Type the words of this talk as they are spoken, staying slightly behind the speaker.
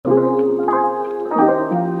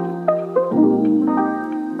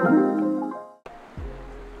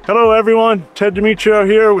Hello everyone, Ted Demetriou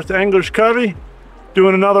here with Anglers Covey,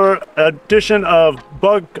 doing another edition of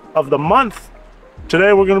Bug of the Month.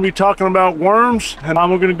 Today we're going to be talking about worms, and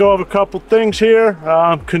we're going to go over a couple things here.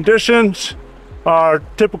 Conditions, our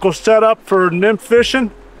typical setup for nymph fishing,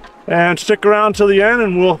 and stick around till the end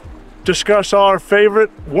and we'll discuss our favorite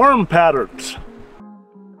worm patterns.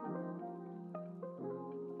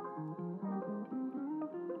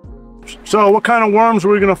 So what kind of worms are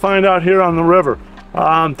we going to find out here on the river?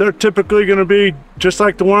 They're typically going to be just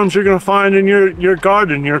like the worms you're going to find in your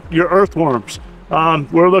garden, your earthworms.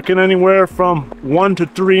 We're looking anywhere from 1 to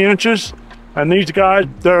 3 inches, and these guys,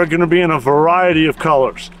 they're going to be in a variety of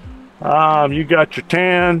colors. You got your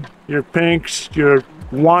tan, your pinks, your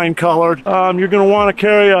wine colored. You're going to want to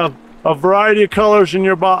carry a variety of colors in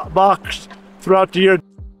your box throughout the year.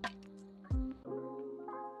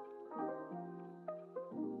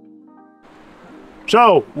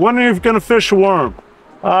 So, when are you going to fish a worm?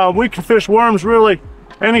 We can fish worms really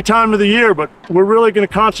any time of the year, but we're really going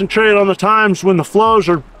to concentrate on the times when the flows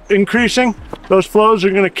are increasing. Those flows are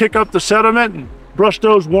going to kick up the sediment and brush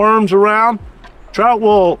those worms around. Trout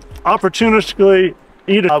will opportunistically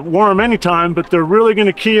eat a worm anytime, but they're really going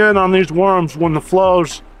to key in on these worms when the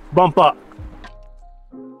flows bump up.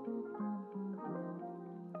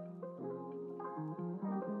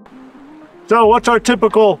 So, what's our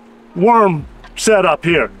typical worm setup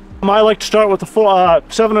here? I like to start with a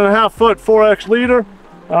 7.5 foot 4X leader.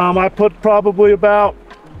 I put probably about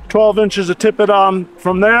 12 inches of tippet on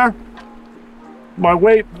from there, my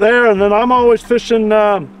weight there, and then I'm always fishing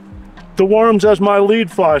the worms as my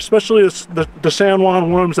lead fly, especially the San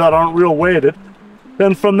Juan worms that aren't real weighted.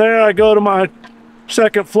 Then from there I go to my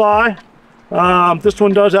second fly. This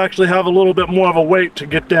one does actually have a little bit more of a weight to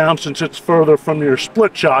get down since it's further from your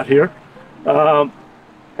split shot here.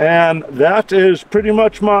 And that is pretty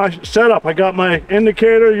much my setup. I got my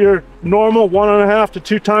indicator, your normal 1.5 to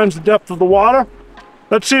 2 times the depth of the water.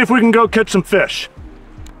 Let's see if we can go catch some fish.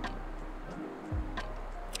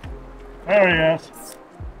 There he is.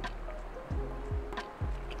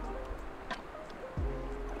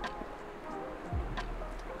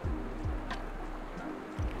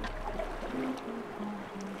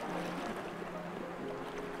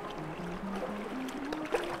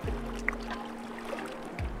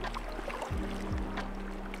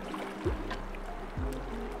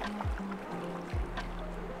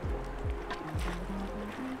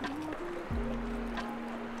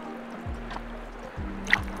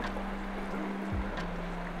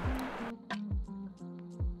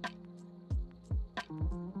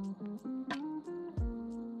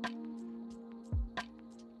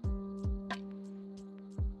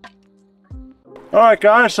 Alright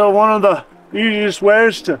guys, so one of the easiest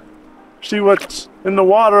ways to see what's in the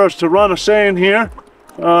water is to run a seine here.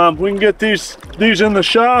 We can get these in the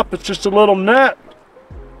shop. It's just a little net.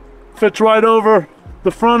 Fits right over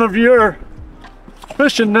the front of your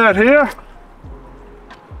fishing net here.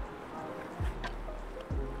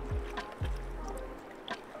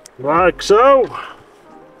 Like so.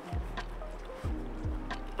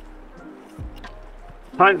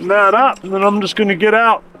 Tighten that up, and then I'm just going to get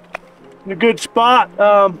out in a good spot,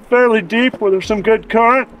 fairly deep where there's some good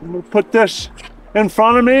current. I'm going to put this in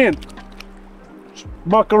front of me and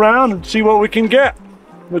muck around and see what we can get.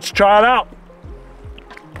 Let's try it out.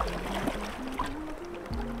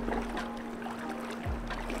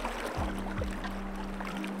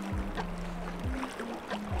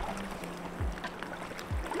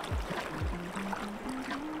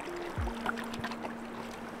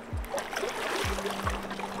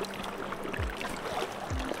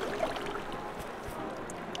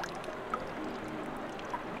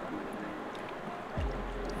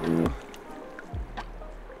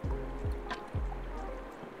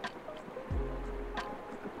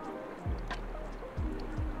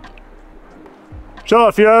 So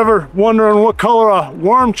if you're ever wondering what color a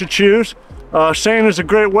worm to choose, seine is a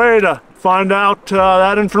great way to find out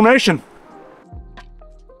that information.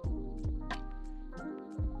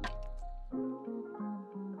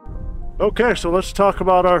 Okay, so let's talk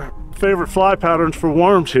about our favorite fly patterns for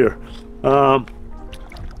worms here. Got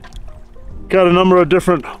a number of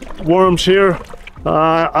different worms here.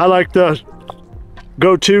 I like the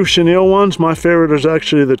go-to chenille ones. My favorite is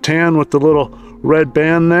actually the tan with the little red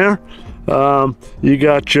band there. You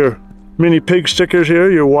got your mini pig stickers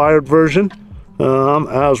here, your wired version,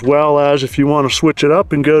 as well as if you want to switch it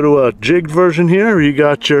up and go to a jigged version here, you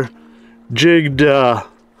got your jigged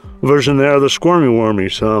version there of the squirmy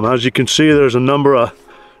wormies. As you can see, there's a number of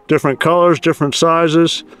different colors, different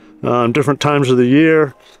sizes, different times of the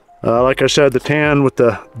year. Like I said, the tan with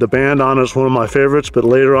the band on is one of my favorites, but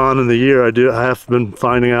later on in the year I have been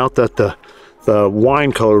finding out that the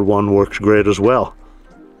wine colored one works great as well.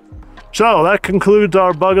 So that concludes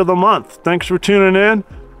our bug of the month. Thanks for tuning in.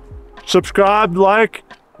 Subscribe, like,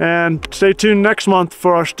 and stay tuned next month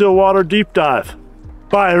for our Stillwater deep dive.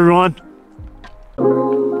 Bye everyone.